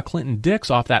got HaHa Clinton-Dix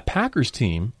off that Packers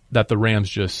team that the Rams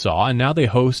just saw, and now they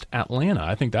host Atlanta.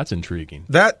 I think that's intriguing.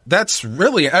 That's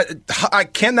really I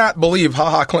cannot believe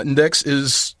HaHa Clinton-Dix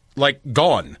is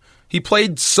gone. He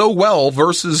played so well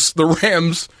versus the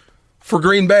Rams for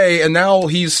Green Bay, and now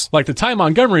he's like the Ty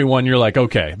Montgomery one. You're like,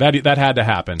 okay, that had to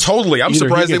happen. Totally, I'm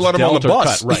surprised they let him on the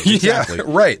bus. Right, exactly. Yeah,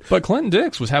 right. But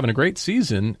Clinton-Dix was having a great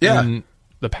season. Yeah, and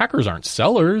the Packers aren't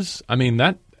sellers. I mean,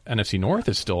 that NFC North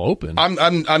is still open.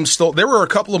 I'm still. There were a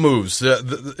couple of moves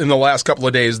in the last couple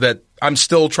of days that I'm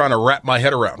still trying to wrap my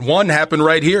head around. One happened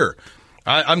right here.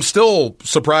 I'm still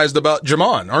surprised about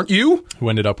Jamon, aren't you? Who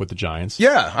ended up with the Giants.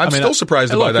 Yeah, I'm still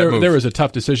surprised by that move. There was a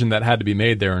tough decision that had to be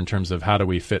made there in terms of how do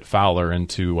we fit Fowler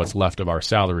into what's left of our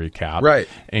salary cap. Right.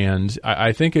 And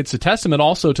I think it's a testament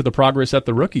also to the progress that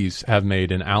the rookies have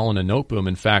made in Allen and Noteboom.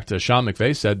 In fact, Sean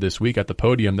McVay said this week at the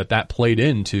podium that played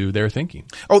into their thinking.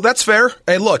 Oh, that's fair.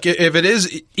 Hey, look, if it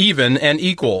is even and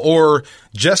equal or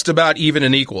just about even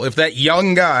and equal, if that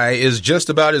young guy is just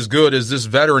about as good as this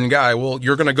veteran guy, well,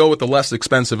 you're going to go with the less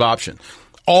expensive option.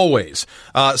 Always.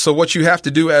 So what you have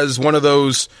to do as one of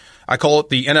those, I call it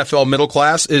the NFL middle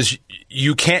class, is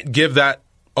you can't give that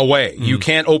away. You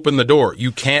can't open the door.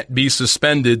 You can't be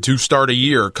suspended to start a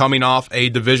year coming off a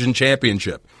division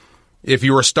championship. If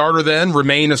you're a starter then,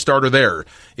 remain a starter there.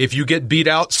 If you get beat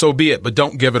out, so be it, but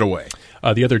don't give it away.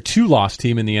 The other 2-loss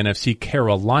team in the NFC,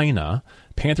 Carolina.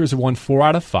 Panthers have won 4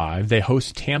 out of 5. They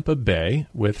host Tampa Bay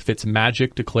with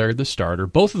Fitzmagic declared the starter.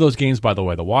 Both of those games, by the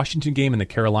way, the Washington game and the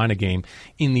Carolina game,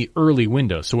 in the early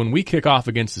window. So when we kick off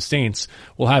against the Saints,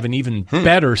 we'll have an even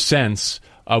better sense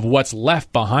of what's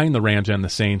left behind the Rams and the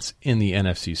Saints in the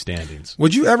NFC standings.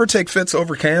 Would you ever take Fitz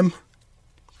over Cam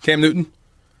Newton?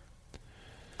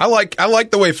 I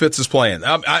like the way Fitz is playing.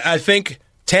 I think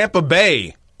Tampa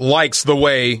Bay likes the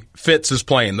way Fitz is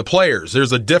playing. The players,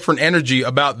 there's a different energy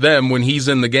about them when he's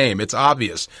in the game. It's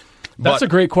obvious. That's a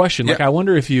great question. I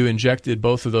wonder if you injected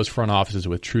both of those front offices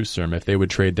with Truthserm, if they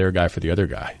would trade their guy for the other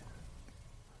guy.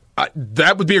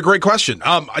 That would be a great question.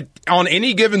 On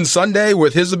any given Sunday,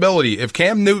 with his ability, if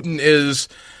Cam Newton is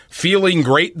feeling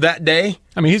great that day,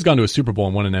 I mean, he's gone to a Super Bowl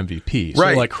and won an MVP. So,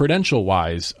 right.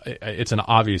 Credential-wise, it's an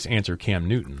obvious answer, Cam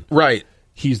Newton. Right.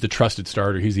 He's the trusted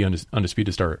starter. He's the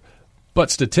undisputed starter. But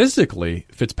statistically,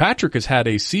 Fitzpatrick has had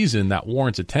a season that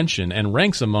warrants attention and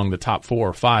ranks among the top 4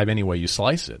 or 5 any way you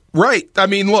slice it. Right. I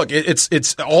mean, look,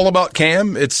 it's all about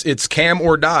Cam. It's Cam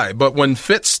or die. But when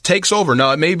Fitz takes over,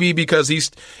 now it may be because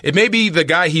it may be the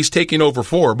guy he's taking over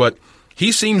for, but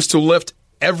he seems to lift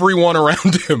everyone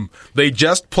around him. They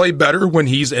just play better when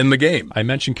he's in the game. I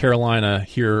mentioned Carolina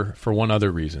here for one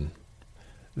other reason.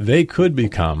 They could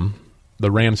become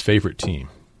the Rams' favorite team.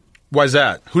 Why's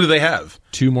that? Who do they have?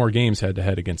 2 more games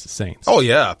head-to-head against the Saints. Oh,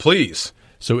 yeah, please.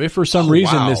 So if for some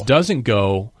reason this doesn't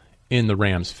go in the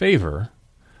Rams' favor,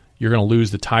 you're going to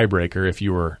lose the tiebreaker if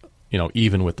you were,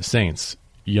 even with the Saints.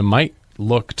 You might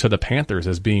look to the Panthers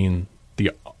as being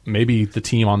maybe the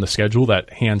team on the schedule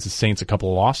that hands the Saints a couple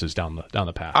of losses down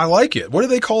the path. I like it. What do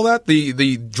they call that?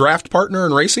 The draft partner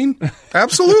in racing?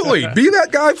 Absolutely. Be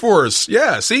that guy for us.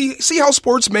 Yeah. See how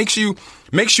sports makes you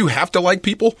makes you have to like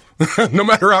people. No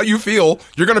matter how you feel,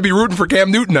 you're going to be rooting for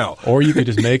Cam Newton now. Or you could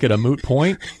just make it a moot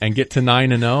point and get to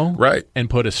 9-0, right, and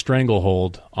put a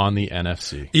stranglehold on the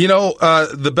NFC. You know,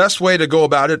 the best way to go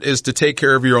about it is to take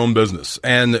care of your own business,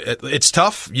 and it's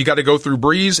tough. You got to go through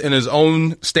Breeze in his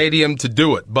own stadium to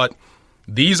do it, but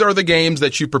these are the games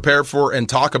that you prepare for and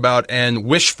talk about and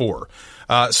wish for.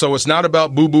 So it's not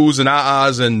about boo-boos and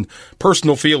ah-ahs and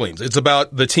personal feelings. It's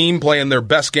about the team playing their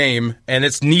best game, and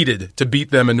it's needed to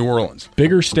beat them in New Orleans.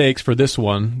 Bigger stakes for this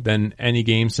one than any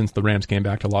game since the Rams came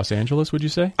back to Los Angeles, would you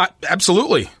say?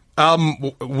 Absolutely.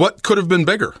 What could have been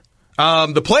bigger?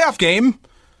 The playoff game,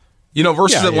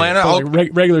 versus Atlanta.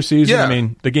 Like regular season, I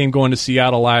mean, the game going to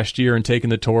Seattle last year and taking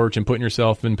the torch and putting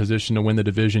yourself in position to win the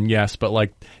division, yes. But,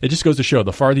 it just goes to show,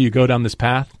 the farther you go down this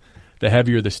path, the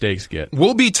heavier the stakes get.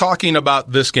 We'll be talking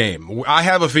about this game. I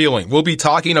have a feeling we'll be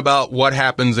talking about what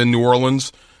happens in New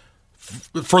Orleans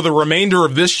for the remainder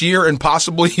of this year and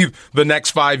possibly the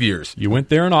next 5 years. You went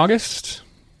there in August.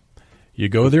 You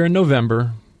go there in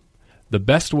November. The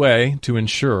best way to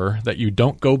ensure that you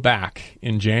don't go back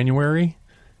in January,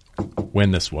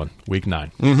 win this one, Week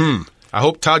 9. Mm-hmm. I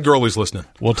hope Todd Gurley's listening.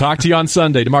 We'll talk to you on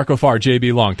Sunday. DeMarco Farr,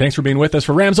 JB Long. Thanks for being with us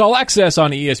for Rams All Access on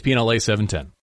ESPN LA 710.